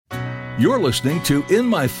You're listening to In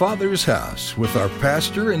My Father's House with our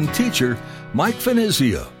pastor and teacher, Mike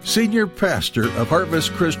Finizio, Senior Pastor of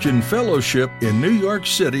Harvest Christian Fellowship in New York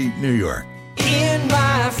City, New York. In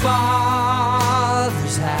my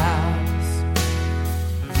Father's house,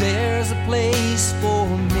 there's a place for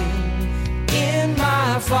me. In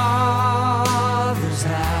my Father's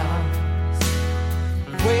house,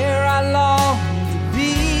 where I long to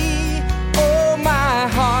be. Oh, my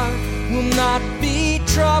heart will not be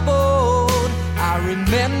troubled. I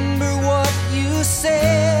remember what you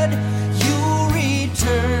said. You'll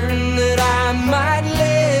return that I might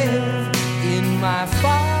live in my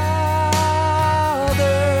Father's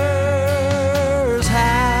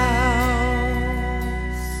house.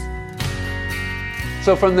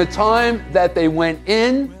 So from the time that they went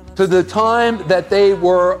in to the time that they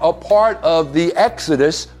were a part of the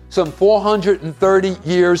Exodus, some 430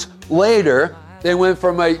 years later, they went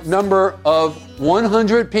from a number of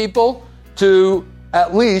 100 people to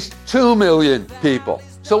at least 2 million people.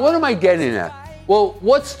 So what am I getting at? Well,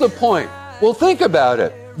 what's the point? Well, think about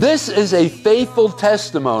it. This is a faithful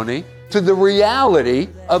testimony to the reality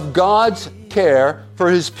of God's care for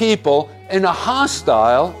His people in a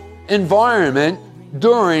hostile environment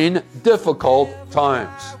during difficult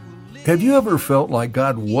times. Have you ever felt like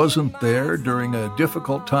God wasn't there during a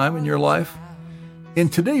difficult time in your life? In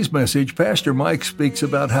today's message, Pastor Mike speaks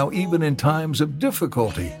about how even in times of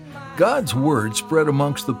difficulty, God's word spread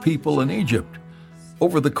amongst the people in Egypt.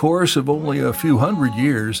 Over the course of only a few hundred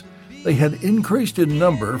years, they had increased in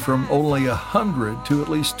number from only 100 to at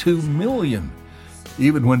least 2 million.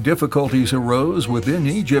 Even when difficulties arose within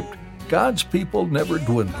Egypt, God's people never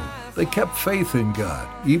dwindled. They kept faith in God,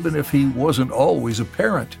 even if He wasn't always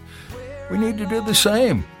apparent. We need to do the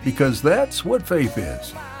same, because that's what faith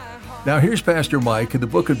is. Now here's Pastor Mike in the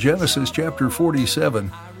book of Genesis chapter 47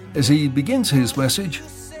 as he begins his message,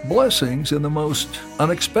 Blessings in the Most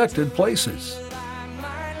Unexpected Places.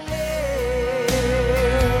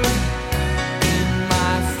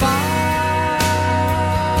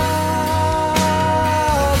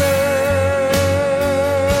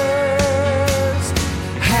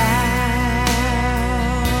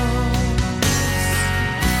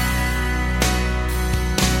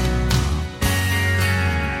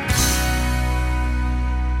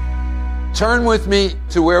 Turn with me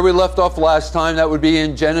to where we left off last time. That would be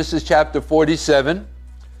in Genesis chapter 47.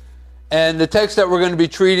 And the text that we're going to be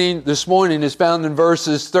treating this morning is found in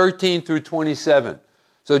verses 13 through 27.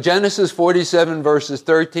 So Genesis 47, verses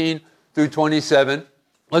 13 through 27.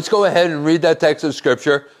 Let's go ahead and read that text of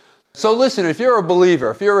Scripture. So listen, if you're a believer,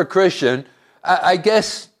 if you're a Christian, I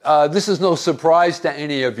guess this is no surprise to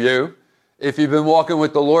any of you. If you've been walking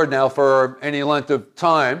with the Lord now for any length of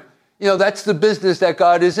time, you know, that's the business that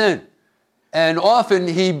God is in. And often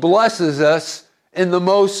He blesses us in the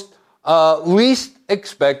most least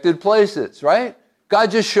expected places, right?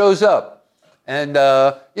 God just shows up. And,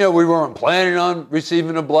 we weren't planning on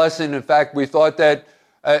receiving a blessing. In fact, we thought that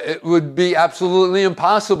it would be absolutely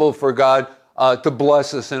impossible for God to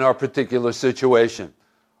bless us in our particular situation,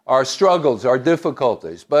 our struggles, our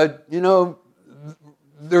difficulties. But,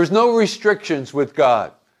 there's no restrictions with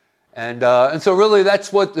God. And so really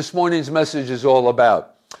that's what this morning's message is all about.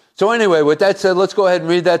 So anyway, with that said, let's go ahead and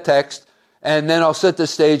read that text, and then I'll set the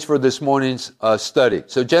stage for this morning's study.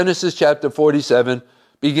 So Genesis chapter 47,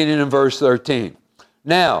 beginning in verse 13.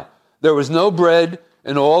 Now, there was no bread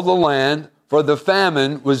in all the land, for the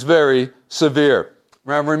famine was very severe.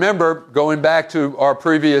 Now, remember, going back to our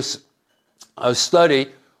previous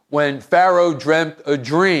study, when Pharaoh dreamt a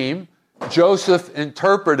dream, Joseph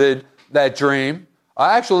interpreted that dream.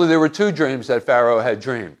 Actually, there were two dreams that Pharaoh had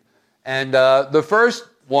dreamed. And the first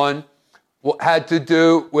one had to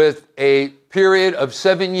do with a period of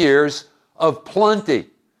 7 years of plenty,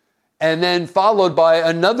 and then followed by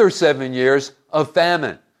another 7 years of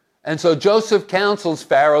famine. And so Joseph counsels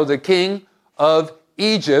Pharaoh, the king of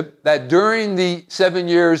Egypt, that during the 7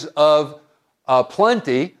 years of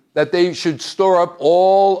plenty, that they should store up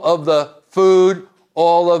all of the food,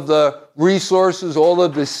 all of the resources, all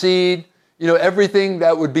of the seed, everything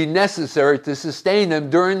that would be necessary to sustain them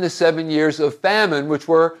during the 7 years of famine, which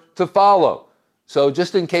were to follow. So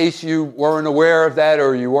just in case you weren't aware of that,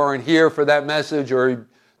 or you weren't here for that message, or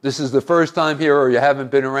this is the first time here, or you haven't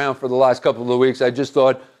been around for the last couple of weeks, I just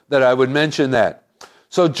thought that I would mention that.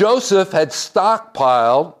 So Joseph had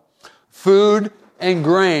stockpiled food and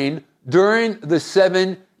grain during the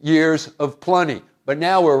 7 years of plenty. But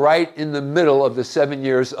now we're right in the middle of the 7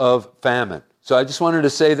 years of famine. So I just wanted to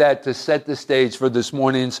say that to set the stage for this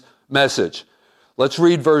morning's message. Let's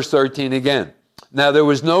read verse 13 again. Now there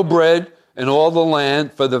was no bread in all the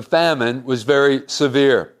land, for the famine was very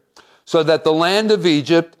severe. so that the land of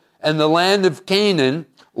Egypt and the land of Canaan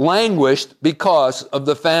languished because of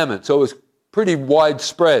the famine. So it was pretty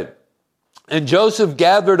widespread. And Joseph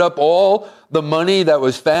gathered up all the money that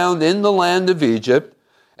was found in the land of Egypt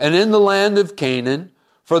and in the land of Canaan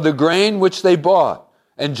for the grain which they bought.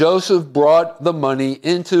 And Joseph brought the money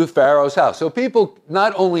into Pharaoh's house. So people,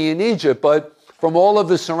 not only in Egypt, but from all of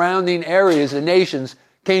the surrounding areas and nations,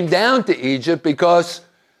 came down to Egypt because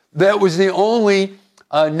that was the only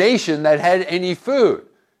nation that had any food.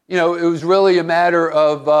 You know, it was really a matter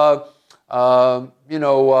of,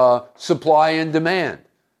 supply and demand.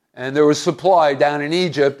 And there was supply down in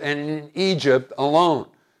Egypt and in Egypt alone.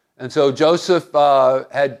 And so Joseph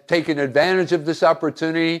had taken advantage of this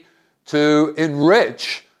opportunity to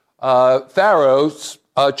enrich Pharaoh's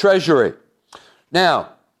treasury. Now,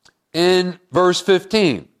 in verse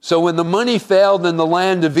 15, so when the money failed in the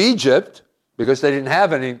land of Egypt, because they didn't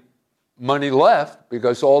have any money left,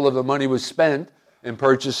 because all of the money was spent in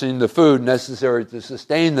purchasing the food necessary to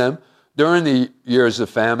sustain them during the years of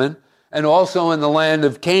famine, and also in the land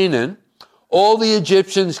of Canaan, all the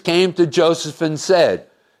Egyptians came to Joseph and said,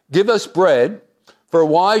 "Give us bread, for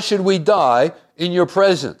why should we die in your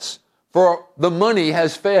presence? For the money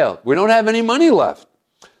has failed." We don't have any money left.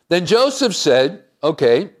 Then Joseph said,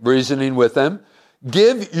 okay, reasoning with them,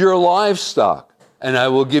 "Give your livestock, and I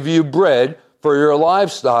will give you bread for your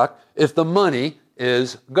livestock if the money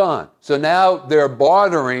is gone." So now they're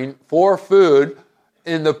bartering for food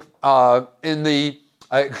in the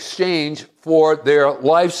exchange for their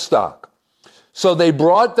livestock. So they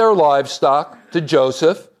brought their livestock to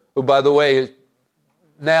Joseph, who, by the way, is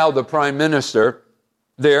now the prime minister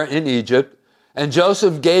there in Egypt, and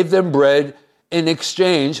Joseph gave them bread in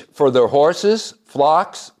exchange for their horses,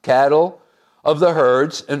 flocks, cattle of the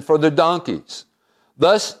herds, and for the donkeys.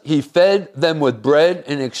 Thus he fed them with bread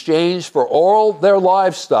in exchange for all their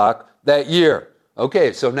livestock that year.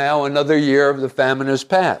 Okay, so now another year of the famine has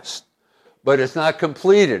passed. But it's not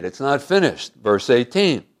completed. It's not finished. Verse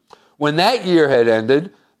 18. When that year had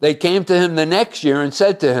ended, they came to him the next year and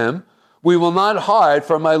said to him, "We will not hide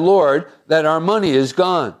from my lord that our money is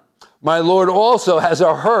gone. My lord also has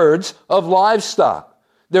our herds of livestock.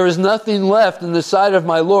 There is nothing left in the sight of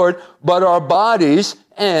my lord but our bodies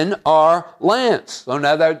and our lands." So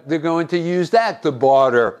now they're going to use that to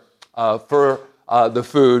barter for the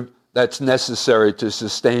food that's necessary to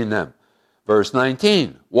sustain them. Verse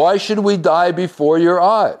 19, "Why should we die before your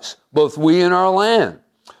eyes, both we and our land?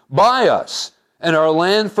 Buy us and our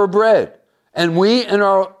land for bread, and we and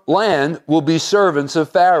our land will be servants of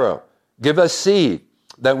Pharaoh. Give us seed,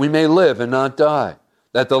 that we may live and not die,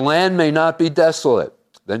 that the land may not be desolate."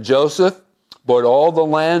 Then Joseph bought all the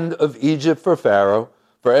land of Egypt for Pharaoh,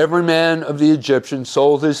 for every man of the Egyptians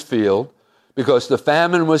sold his field, because the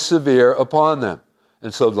famine was severe upon them.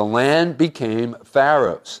 And so the land became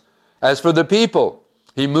Pharaoh's. As for the people,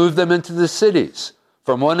 he moved them into the cities,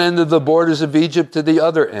 from one end of the borders of Egypt to the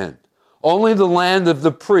other end. Only the land of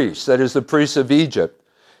the priests, that is the priests of Egypt,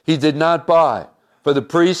 he did not buy, for the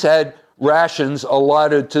priests had rations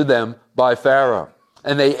allotted to them by Pharaoh,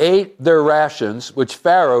 and they ate their rations which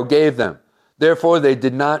Pharaoh gave them. Therefore they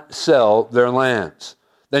did not sell their lands.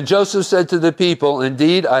 Then Joseph said to the people,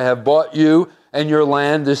 "Indeed, I have bought you and your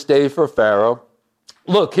land this day for Pharaoh.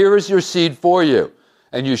 Look, here is your seed for you,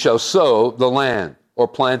 and you shall sow the land," or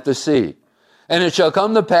plant the seed. "And it shall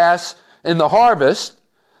come to pass in the harvest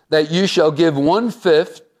that you shall give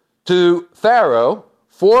 1/5 to Pharaoh,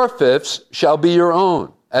 4/5 shall be your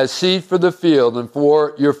own, as seed for the field and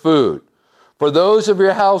for your food, for those of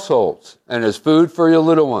your households, and as food for your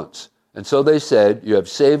little ones." And so they said, "You have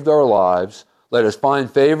saved our lives. Let us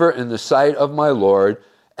find favor in the sight of my Lord,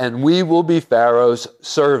 and we will be Pharaoh's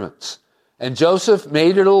servants." And Joseph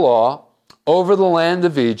made it a law over the land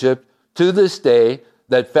of Egypt to this day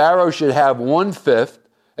that Pharaoh should have 1/5,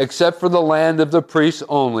 except for the land of the priests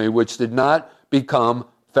only, which did not become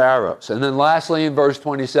Pharaoh's. And then lastly in verse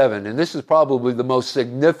 27, and this is probably the most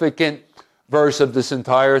significant verse of this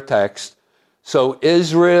entire text, "So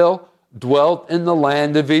Israel dwelt in the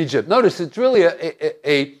land of Egypt." Notice it's really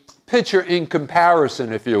a picture in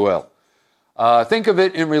comparison, if you will. Think of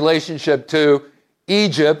it in relationship to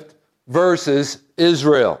Egypt versus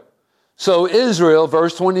Israel. "So Israel,"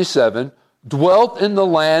 verse 27, "dwelt in the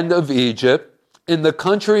land of Egypt, in the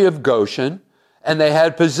country of Goshen, and they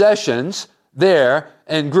had possessions there,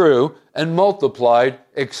 and grew and multiplied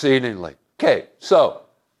exceedingly." Okay, so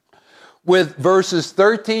with verses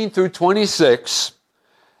 13 through 26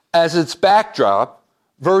 as its backdrop,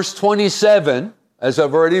 verse 27, as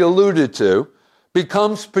I've already alluded to,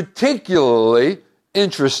 becomes particularly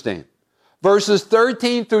interesting. Verses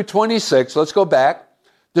 13 through 26, let's go back,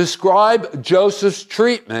 describe Joseph's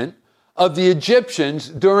treatment of the Egyptians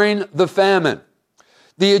during the famine.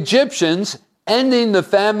 The Egyptians, ending the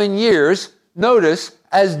famine years, notice,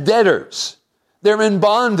 as debtors. They're in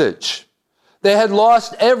bondage. They had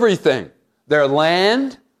lost everything: their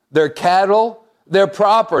land, their cattle, their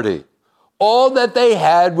property. All that they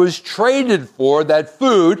had was traded for that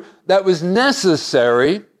food that was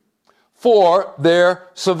necessary for their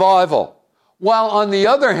survival. While on the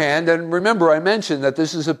other hand, and remember I mentioned that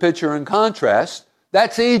this is a picture in contrast,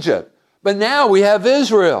 that's Egypt. But now we have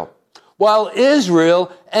Israel. While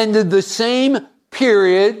Israel ended the same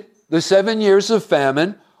period, the 7 years of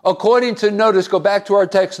famine, according to, notice, go back to our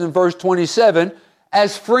text in verse 27,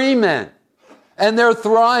 as free men. And they're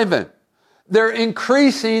thriving. They're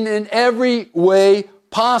increasing in every way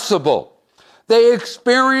possible. They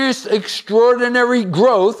experienced extraordinary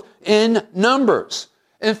growth in numbers.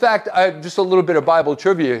 In fact, just a little bit of Bible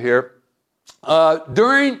trivia here.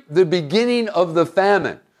 During the beginning of the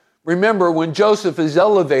famine, remember when Joseph is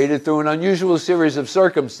elevated through an unusual series of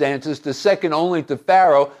circumstances to second only to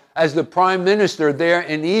Pharaoh as the prime minister there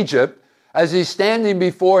in Egypt, as he's standing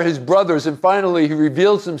before his brothers, and finally he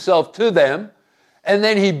reveals himself to them, and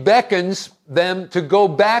then he beckons them to go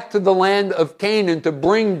back to the land of Canaan to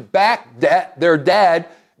bring back their dad,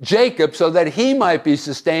 Jacob, so that he might be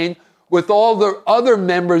sustained with all the other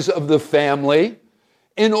members of the family.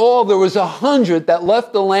 In all, there was 100 that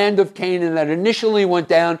left the land of Canaan that initially went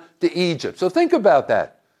down to Egypt. So think about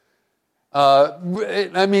that.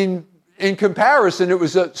 In comparison, it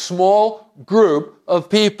was a small group of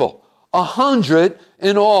people, 100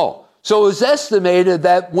 in all. So it was estimated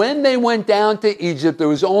that when they went down to Egypt, there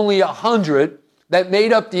was only 100 that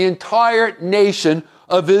made up the entire nation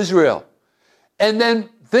of Israel. And then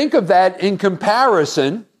think of that in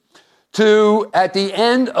comparison to at the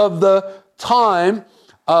end of the time,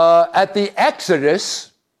 at the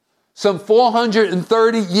Exodus, some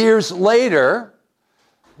 430 years later,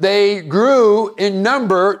 they grew in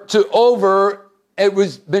number to over, it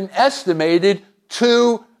was been estimated,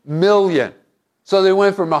 2 million. So they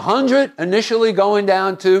went from 100 initially going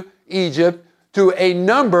down to Egypt to a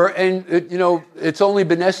number, and it's only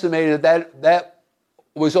been estimated that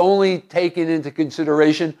was only taken into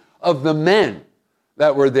consideration of the men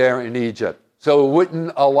that were there in Egypt. So it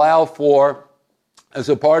wouldn't allow for, as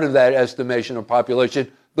a part of that estimation of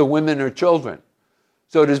population, the women or children.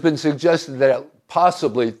 So it has been suggested that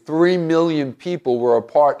possibly 3 million people were a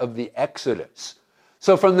part of the Exodus.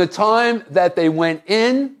 So from the time that they went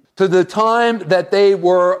in to the time that they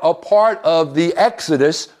were a part of the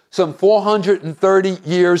Exodus, some 430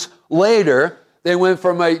 years later, they went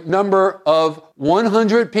from a number of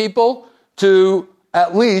 100 people to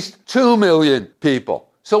at least 2 million people.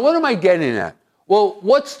 So what am I getting at? Well,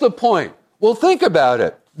 what's the point? Well, think about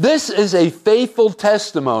it. This is a faithful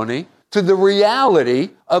testimony to the reality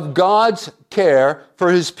of God's care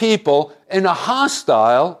for his people in a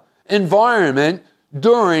hostile environment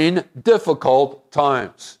during difficult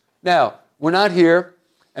times. Now, we're not here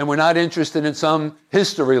and we're not interested in some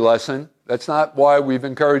history lesson. That's not why we've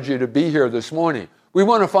encouraged you to be here this morning. We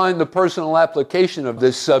want to find the personal application of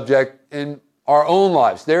this subject in our own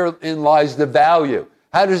lives. Therein lies the value.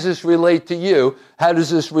 How does this relate to you? How does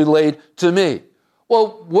this relate to me?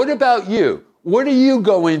 Well, what about you? What are you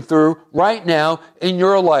going through right now in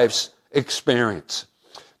your life's experience?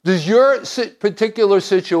 Does your particular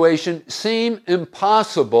situation seem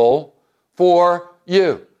impossible for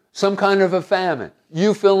you? Some kind of a famine.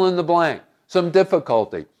 You fill in the blank. Some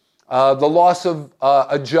difficulty. The loss of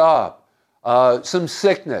a job. Some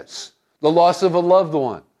sickness. The loss of a loved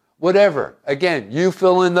one. Whatever. Again, you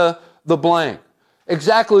fill in the blank.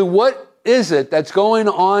 Exactly what is it that's going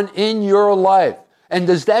on in your life? And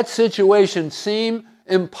does that situation seem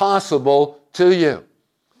impossible to you?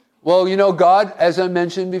 Well, God, as I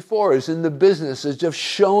mentioned before, is in the business of just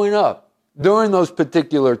showing up during those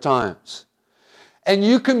particular times. And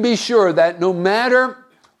you can be sure that no matter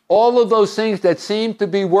all of those things that seem to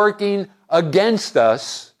be working against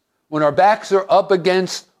us, when our backs are up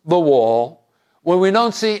against the wall, when we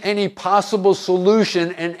don't see any possible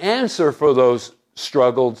solution and answer for those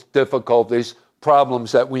struggles, difficulties,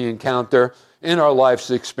 problems that we encounter in our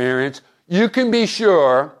life's experience, you can be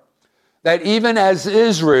sure that even as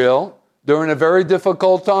Israel, during a very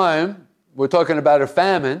difficult time, we're talking about a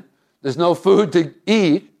famine, there's no food to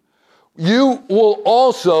eat, you will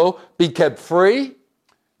also be kept free,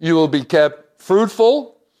 you will be kept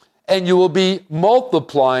fruitful, and you will be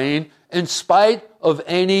multiplying in spite of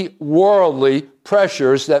any worldly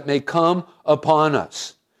pressures that may come upon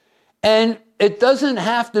us. And it doesn't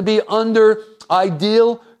have to be under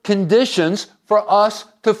ideal conditions for us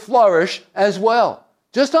to flourish as well.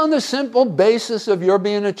 Just on the simple basis of your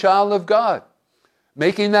being a child of God,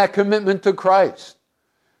 making that commitment to Christ.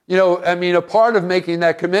 A part of making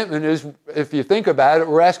that commitment is, if you think about it,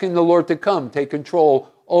 we're asking the Lord to come, take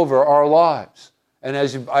control over our lives. And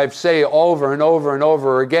as I say over and over and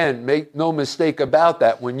over again, make no mistake about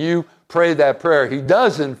that. When you pray that prayer, He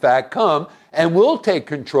does in fact come and will take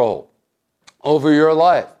control over your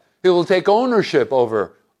life. He will take ownership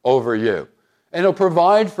over you. And He'll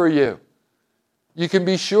provide for you. You can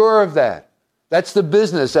be sure of that. That's the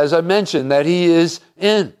business, as I mentioned, that He is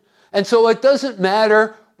in. And so it doesn't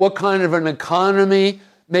matter what kind of an economy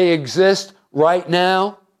may exist right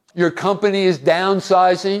now. Your company is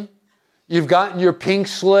downsizing. You've gotten your pink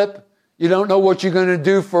slip. You don't know what you're going to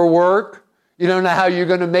do for work. You don't know how you're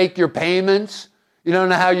going to make your payments. You don't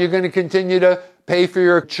know how you're going to continue to pay for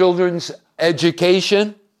your children's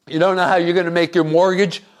education. You don't know how you're going to make your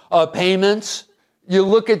mortgage payments. You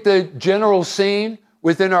look at the general scene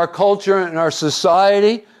within our culture and our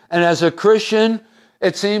society, and as a Christian,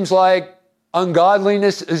 it seems like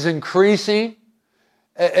ungodliness is increasing.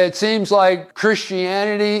 It seems like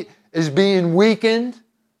Christianity is being weakened,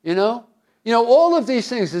 all of these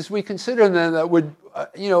things, as we consider them, that would,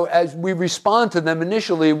 as we respond to them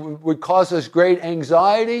initially, would cause us great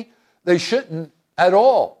anxiety. They shouldn't at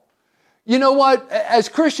all. You know what? As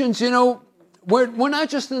Christians, we're not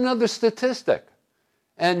just another statistic.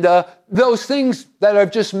 And those things that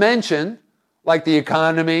I've just mentioned, like the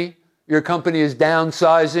economy, your company is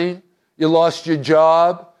downsizing, you lost your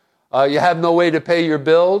job, you have no way to pay your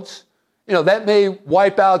bills, that may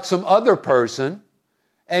wipe out some other person,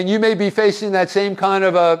 and you may be facing that same kind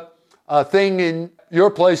of a thing in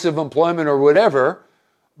your place of employment or whatever,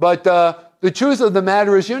 but the truth of the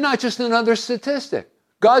matter is you're not just another statistic.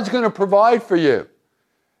 God's going to provide for you.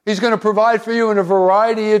 He's going to provide for you in a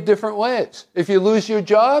variety of different ways. If you lose your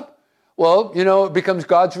job, well, it becomes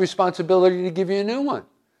God's responsibility to give you a new one.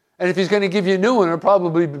 And if He's going to give you a new one, it'll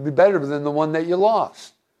probably be better than the one that you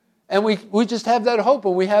lost. And we just have that hope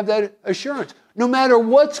and we have that assurance. No matter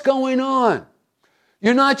what's going on,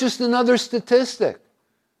 you're not just another statistic.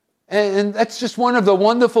 And that's just one of the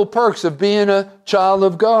wonderful perks of being a child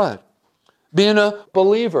of God, being a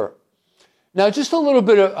believer. Now, just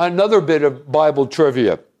another bit of Bible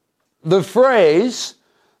trivia. The phrase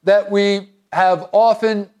that we have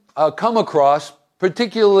often come across,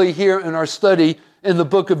 particularly here in our study in the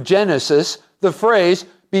book of Genesis, the phrase,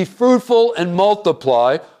 be fruitful and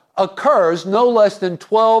multiply, occurs no less than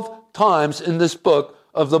 12 times in this book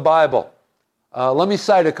of the Bible. Let me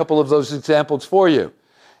cite a couple of those examples for you.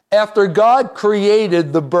 After God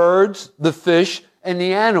created the birds, the fish, and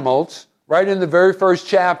the animals, right in the very first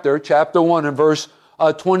chapter 1 and verse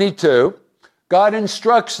 22, God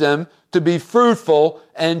instructs them to be fruitful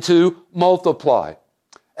and to multiply.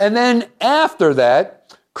 And then after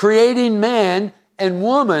that, creating man and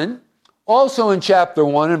woman, also in chapter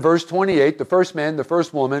 1 and verse 28, the first man, the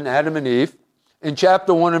first woman, Adam and Eve, in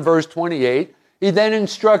chapter 1 and verse 28, He then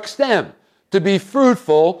instructs them to be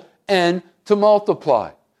fruitful and to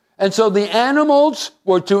multiply. And so the animals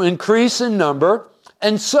were to increase in number,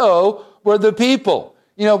 and so were the people.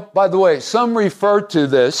 By the way, some refer to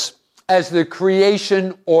this as the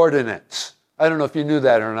creation ordinance. I don't know if you knew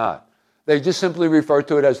that or not. They just simply refer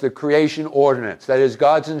to it as the creation ordinance. That is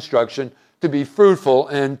God's instruction to be fruitful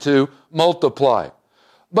and to multiply.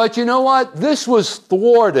 But you know what? This was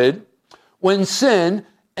thwarted when sin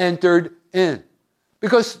entered in.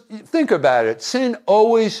 Because think about it. Sin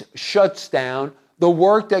always shuts down the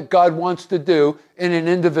work that God wants to do in an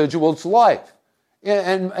individual's life.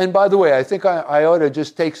 And by the way, I think I ought to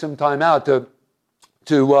just take some time out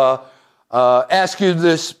to ask you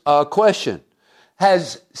this question.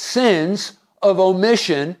 Has sins of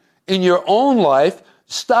omission in your own life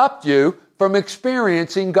stopped you from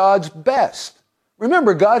experiencing God's best?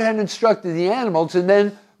 Remember, God had instructed the animals and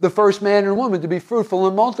then the first man and woman to be fruitful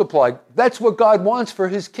and multiply. That's what God wants for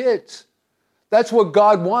His kids. That's what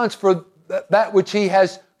God wants for that which He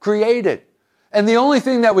has created. And the only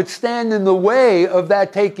thing that would stand in the way of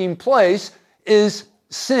that taking place is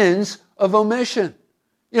sins of omission.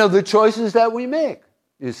 The choices that we make,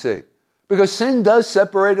 you see. Because sin does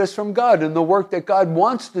separate us from God and the work that God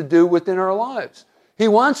wants to do within our lives. He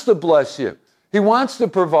wants to bless you. He wants to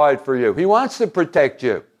provide for you. He wants to protect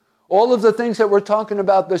you. All of the things that we're talking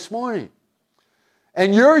about this morning.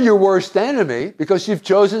 And you're your worst enemy because you've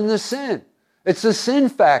chosen to sin. It's the sin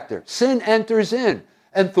factor. Sin enters in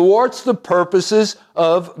and thwarts the purposes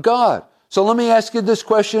of God. So let me ask you this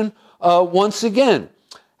question once again.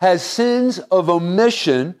 Has sins of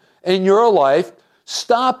omission in your life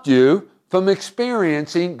stopped you from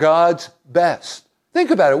experiencing God's best?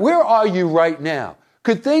 Think about it. Where are you right now?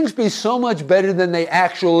 Could things be so much better than they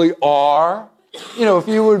actually are? If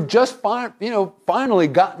you were just finally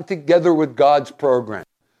gotten together with God's program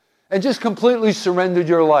and just completely surrendered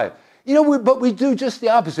your life. But we do just the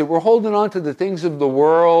opposite. We're holding on to the things of the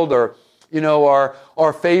world or,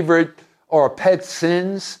 our favorite or pet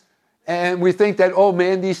sins. And we think that, oh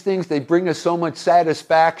man, these things, they bring us so much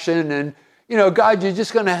satisfaction. And, God, you're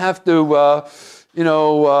just going to have to,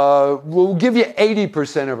 we'll give you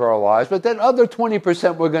 80% of our lives, but that other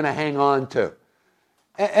 20% we're going to hang on to.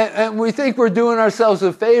 And we think we're doing ourselves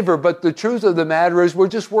a favor, but the truth of the matter is we're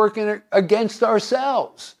just working against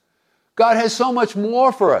ourselves. God has so much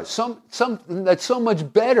more for us, something that's so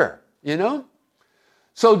much better,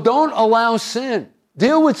 So don't allow sin.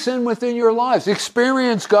 Deal with sin within your lives.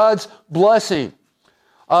 Experience God's blessing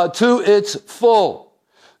to its full.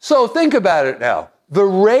 So think about it now. The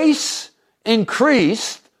race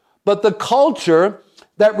increased, but the culture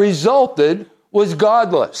that resulted was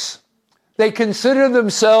godless. They considered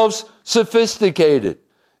themselves sophisticated,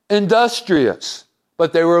 industrious,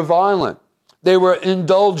 but they were violent. They were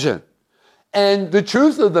indulgent. And the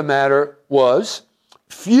truth of the matter was,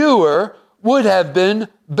 fewer would have been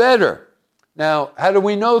better. Now, how do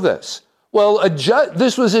we know this? Well,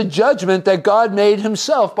 this was a judgment that God made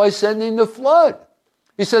himself by sending the flood.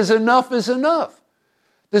 He says, enough is enough.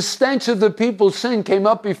 The stench of the people's sin came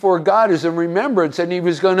up before God as a remembrance, and he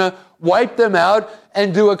was going to wipe them out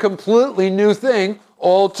and do a completely new thing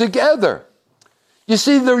altogether. You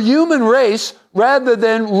see, the human race, rather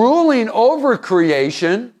than ruling over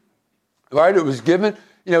creation, right, it was given,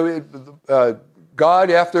 God,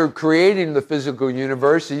 after creating the physical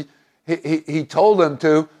universe, he told them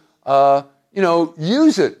to,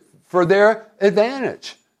 use it for their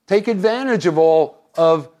advantage. Take advantage of all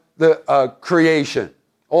of the creation,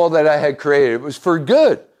 all that I had created. It was for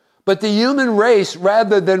good. But the human race,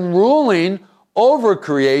 rather than ruling over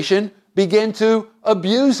creation, began to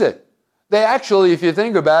abuse it. They actually, if you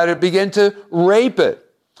think about it, began to rape it.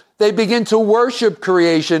 They began to worship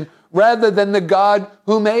creation rather than the God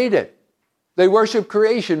who made it. They worship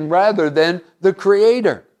creation rather than the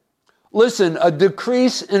Creator. Listen, a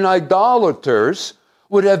decrease in idolaters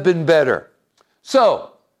would have been better.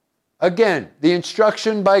 So, again, the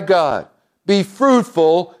instruction by God, be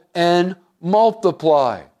fruitful and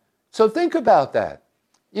multiply. So think about that.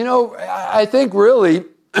 I think really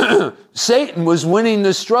Satan was winning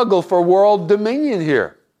the struggle for world dominion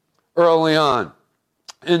here early on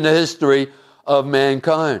in the history of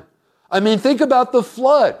mankind. I mean, think about the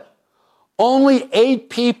flood. Only 8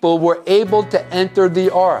 people were able to enter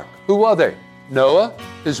the ark. Who are they? Noah,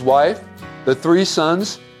 his wife, the 3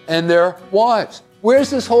 sons, and their wives. Where's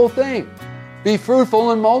this whole thing? Be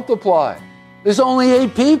fruitful and multiply. There's only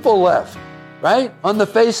 8 people left, right, on the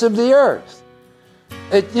face of the earth.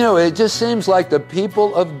 It just seems like the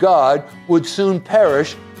people of God would soon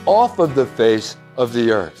perish off of the face of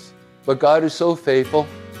the earth. But God is so faithful.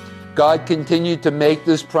 God continued to make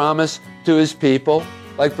this promise to his people.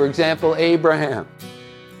 Like, for example, Abraham.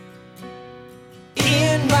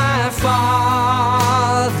 In my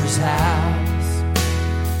Father's house,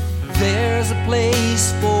 there's a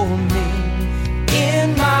place for me.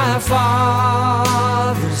 In my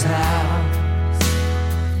Father's house,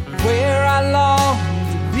 where I long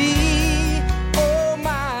to be. Oh,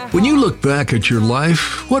 my. When you look back at your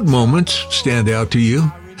life, what moments stand out to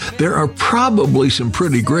you? There are probably some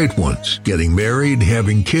pretty great ones, getting married,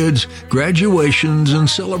 having kids, graduations, and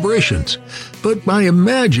celebrations. But I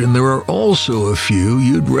imagine there are also a few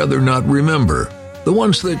you'd rather not remember, the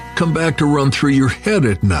ones that come back to run through your head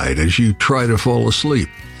at night as you try to fall asleep.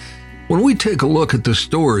 When we take a look at the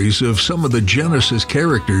stories of some of the Genesis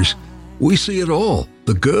characters, we see it all,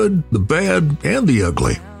 the good, the bad, and the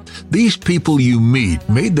ugly. These people you meet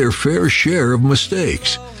made their fair share of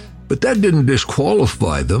mistakes. But that didn't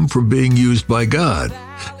disqualify them from being used by God.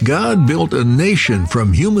 God built a nation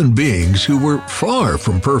from human beings who were far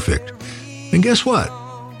from perfect. And guess what?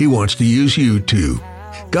 He wants to use you too.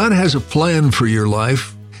 God has a plan for your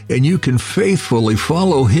life, and you can faithfully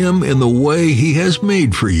follow Him in the way He has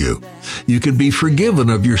made for you. You can be forgiven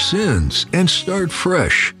of your sins and start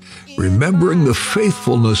fresh, remembering the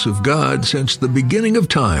faithfulness of God since the beginning of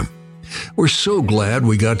time. We're so glad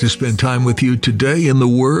we got to spend time with you today in the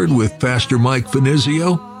Word with Pastor Mike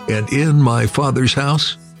Finizio and In My Father's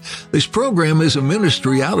House. This program is a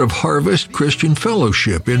ministry out of Harvest Christian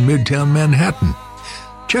Fellowship in Midtown Manhattan.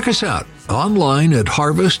 Check us out online at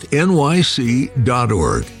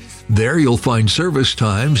harvestnyc.org. There you'll find service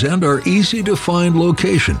times and our easy-to-find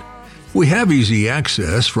location. We have easy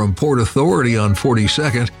access from Port Authority on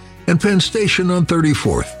 42nd and Penn Station on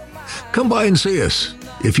 34th. Come by and see us.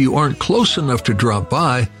 If you aren't close enough to drop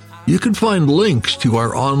by, you can find links to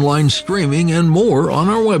our online streaming and more on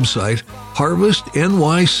our website,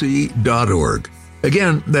 harvestnyc.org.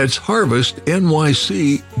 Again, that's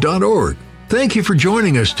harvestnyc.org. Thank you for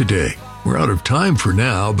joining us today. We're out of time for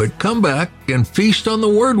now, but come back and feast on the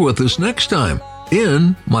Word with us next time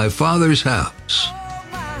in My Father's House.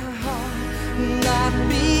 Not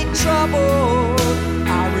be troubled.